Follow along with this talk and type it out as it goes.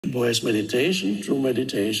Whereas meditation, true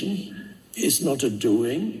meditation, is not a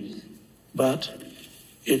doing, but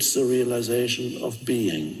it's the realization of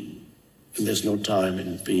being. And there's no time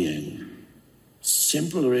in being.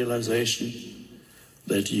 Simple realization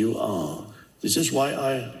that you are. This is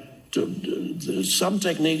why some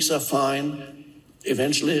techniques are fine.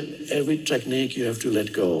 Eventually, every technique you have to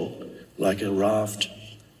let go, like a raft.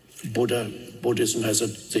 Buddhism has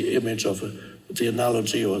the image of the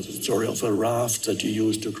analogy or the story of a raft that you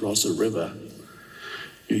use to cross a river.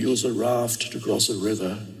 You use a raft to cross a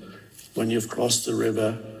river. When you've crossed the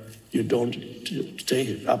river, you don't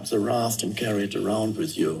take up the raft and carry it around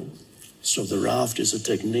with you. So the raft is a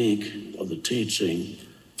technique or the teaching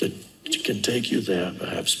that can take you there,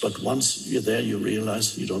 perhaps. But once you're there, you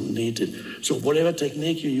realize you don't need it. So whatever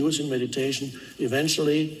technique you use in meditation,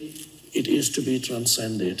 eventually it is to be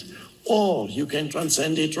transcended. Or you can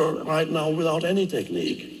transcend it right now without any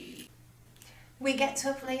technique. We get to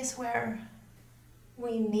a place where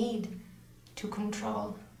we need to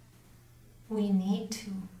control. We need to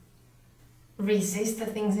resist the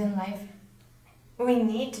things in life. We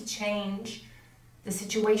need to change the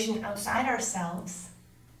situation outside ourselves.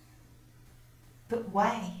 But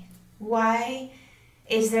why? Why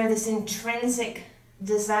is there this intrinsic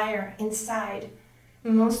desire inside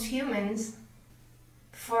most humans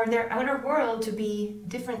for their outer world to be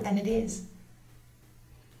different than it is?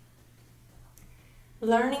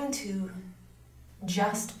 Learning to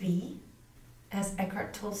just be, as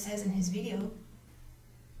Eckhart Tolle says in his video,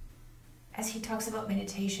 as he talks about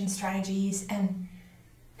meditation strategies and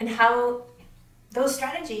how those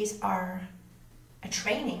strategies are a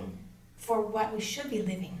training for what we should be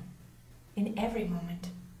living in every moment,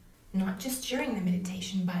 not just during the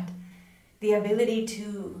meditation, but the ability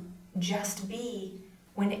to just be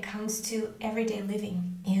when it comes to everyday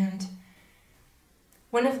living. And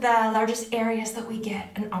one of the largest areas that we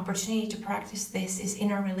get an opportunity to practice this is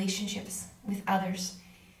in our relationships with others,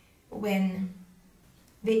 when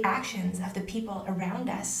the actions of the people around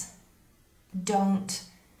us don't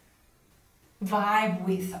vibe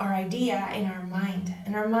with our idea in our mind.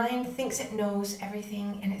 And our mind thinks it knows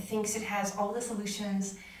everything, and it thinks it has all the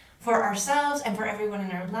solutions for ourselves and for everyone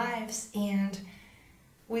in our lives. And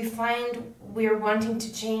we find we're wanting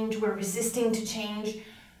to change, we're resisting to change,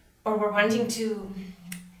 or we're wanting to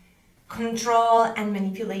control and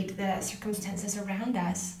manipulate the circumstances around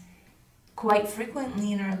us quite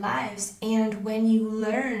frequently in our lives. And when you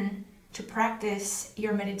learn to practice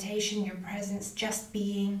your meditation, your presence, just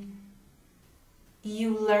being,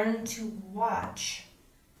 you learn to watch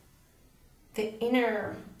the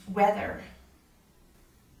inner weather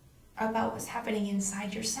about what's happening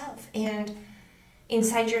inside yourself. And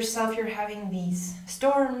inside yourself, you're having these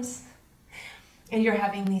storms, and you're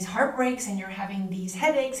having these heartbreaks, and you're having these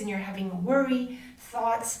headaches, and you're having worry,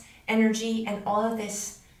 thoughts, energy, and all of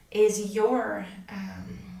this is your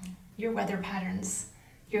weather patterns,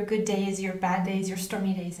 your good days, your bad days, your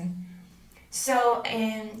stormy days. And so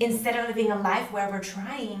instead of living a life where we're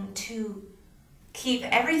trying to keep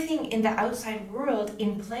everything in the outside world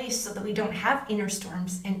in place so that we don't have inner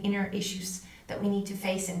storms and inner issues that we need to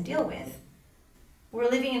face and deal with, we're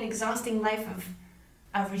living an exhausting life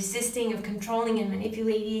of resisting, of controlling and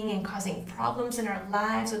manipulating and causing problems in our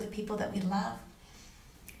lives with the people that we love.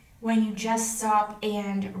 When you just stop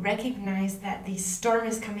and recognize that the storm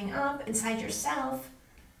is coming up inside yourself,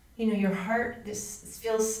 you know, your heart, this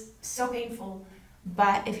feels so painful,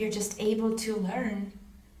 but if you're just able to learn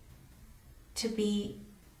to be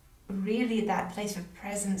really that place of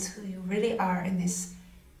presence, who you really are in this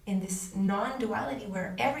non-duality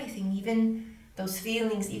where everything, even those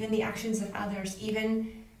feelings, even the actions of others,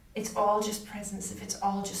 even it's all just presence, if it's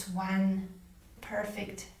all just one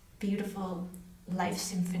perfect, beautiful life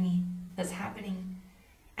symphony that's happening.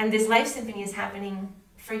 And this life symphony is happening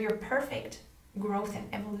for your perfect growth and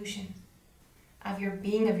evolution of your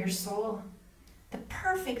being, of your soul. The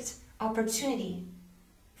perfect opportunity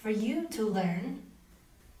for you to learn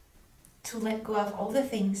to let go of all the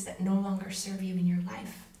things that no longer serve you in your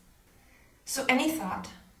life. So any thought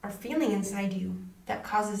or feeling inside you that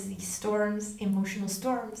causes these storms, emotional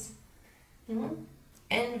storms,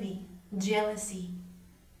 envy, jealousy,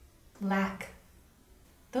 lack,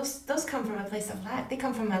 those come from a place of lack. They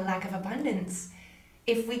come from a lack of abundance.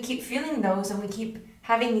 If we keep feeling those and we keep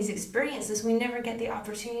having these experiences, we never get the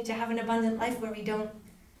opportunity to have an abundant life where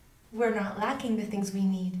we're not lacking the things we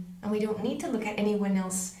need, and we don't need to look at anyone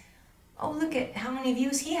else. Oh, look at how many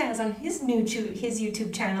views he has on his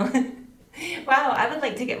YouTube channel. Wow, I would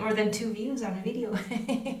like to get more than 2 views on a video.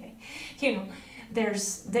 You know,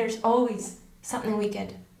 there's always something we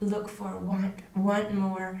could look for, want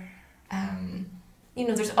more,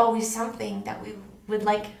 there's always something that we would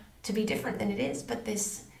like to be different than it is, but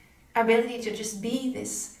this ability to just be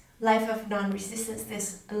this life of non-resistance,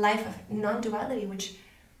 this life of non-duality, which,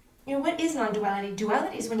 what is non-duality?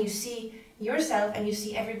 Duality is when you see yourself and you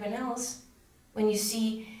see everyone else, when you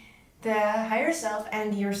see the higher self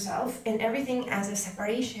and yourself and everything as a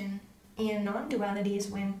separation. And non-duality is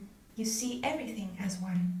when you see everything as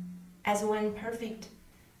one perfect,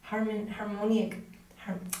 harmonic,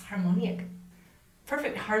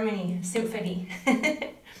 perfect harmony, symphony.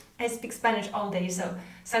 I speak Spanish all day, so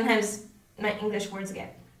sometimes my English words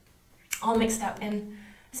get all mixed up. And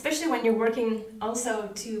especially when you're working also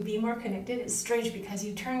to be more connected, it's strange because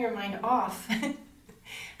you turn your mind off and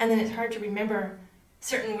then it's hard to remember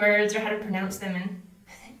certain words or how to pronounce them, and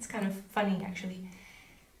it's kind of funny actually.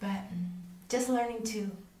 But just learning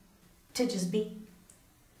to just be,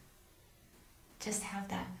 just have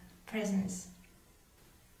that presence,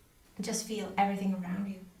 just feel everything around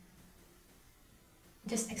you.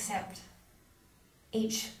 Just accept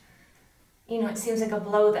each, it seems like a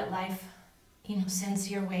blow that life, sends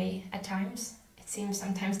your way at times. It seems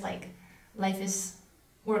sometimes like life is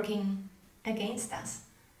working against us.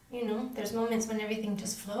 There's moments when everything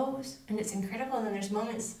just flows and it's incredible, and then there's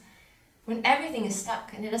moments when everything is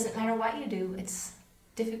stuck and it doesn't matter what you do, it's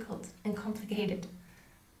difficult and complicated.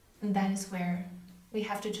 And that is where we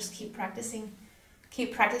have to just keep practicing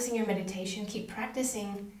your meditation, keep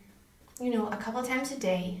practicing, a couple times a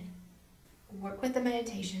day, work with the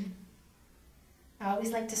meditation. I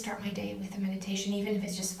always like to start my day with a meditation, even if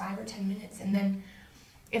it's just 5 or 10 minutes. And then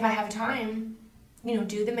if I have time,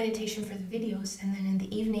 do the meditation for the videos. And then in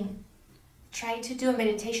the evening, try to do a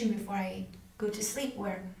meditation before I go to sleep,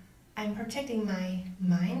 where I'm protecting my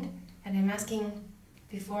mind, and I'm asking,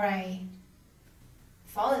 before I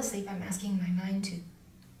fall asleep, I'm asking my mind to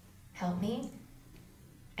help me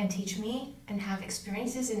and teach me and have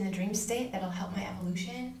experiences in the dream state that'll help my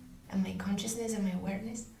evolution and my consciousness and my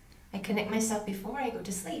awareness. I connect myself before I go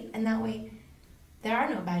to sleep, and that way there are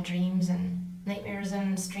no bad dreams and nightmares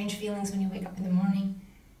and strange feelings when you wake up in the morning.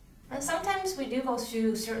 And sometimes we do go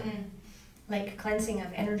through certain cleansing of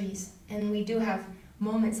energies, and we do have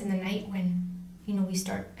moments in the night when we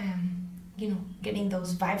start getting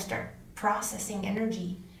those vibes, start processing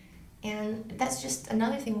energy, and that's just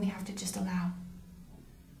another thing we have to just allow.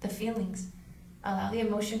 The feelings, allow the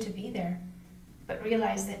emotion to be there, but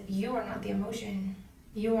realize that you are not the emotion.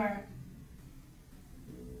 You are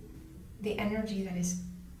the energy that is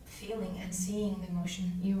feeling and seeing the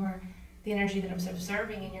emotion. You are the energy that is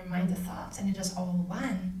observing in your mind the thoughts, and it is all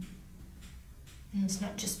one. And it's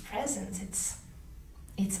not just presence,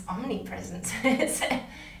 it's omnipresence.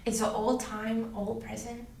 It's an all-time,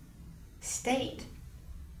 all-present state.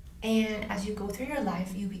 And as you go through your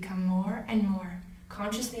life, you become more and more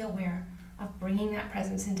consciously aware of bringing that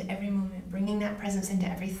presence into every moment, bringing that presence into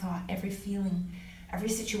every thought, every feeling, every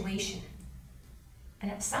situation. And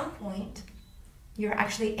at some point, you're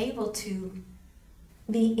actually able to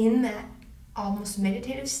be in that almost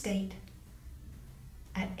meditative state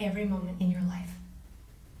at every moment in your life.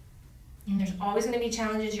 And there's always going to be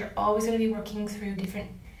challenges. You're always going to be working through different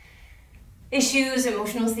issues,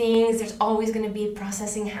 emotional things. There's always going to be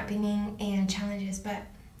processing happening and challenges. But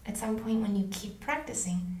at some point, when you keep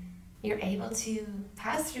practicing, you're able to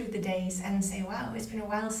pass through the days and say, wow, it's been a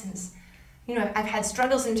while since, I've had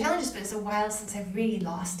struggles and challenges, but it's a while since I've really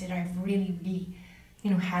lost it. I've really,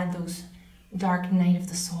 had those dark night of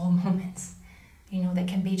the soul moments, that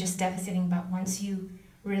can be just devastating. But once you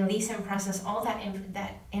release and process all that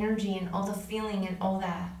energy and all the feeling and all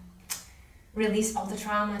that, release all the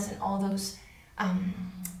traumas and all those,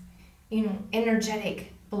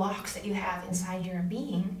 energetic blocks that you have inside your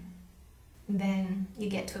being, then you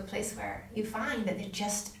get to a place where you find that it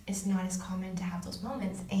just is not as common to have those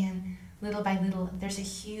moments. And little by little, there's a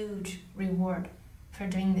huge reward for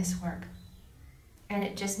doing this work. And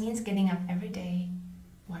it just means getting up every day,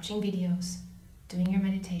 watching videos, doing your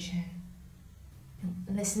meditation,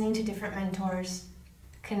 listening to different mentors,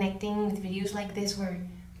 connecting with videos like this where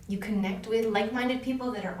you connect with like-minded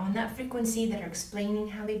people that are on that frequency, that are explaining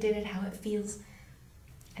how they did it, how it feels.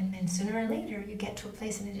 And then sooner or later, you get to a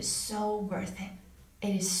place and it is so worth it.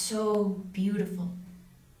 It is so beautiful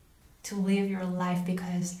to live your life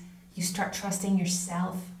because you start trusting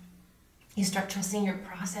yourself. You start trusting your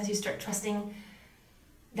process. You start trusting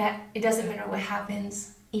that it doesn't matter what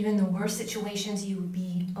happens. Even the worst situations, you will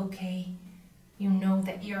be okay. You know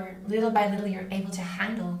that you're, little by little, you're able to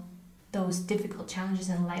handle those difficult challenges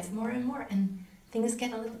in life more and more, and things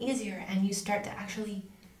get a little easier, and you start to actually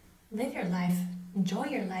live your life, enjoy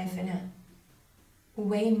your life in a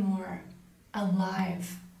way more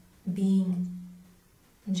alive being.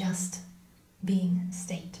 just being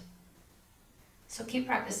state. So keep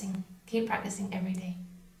practicing every day.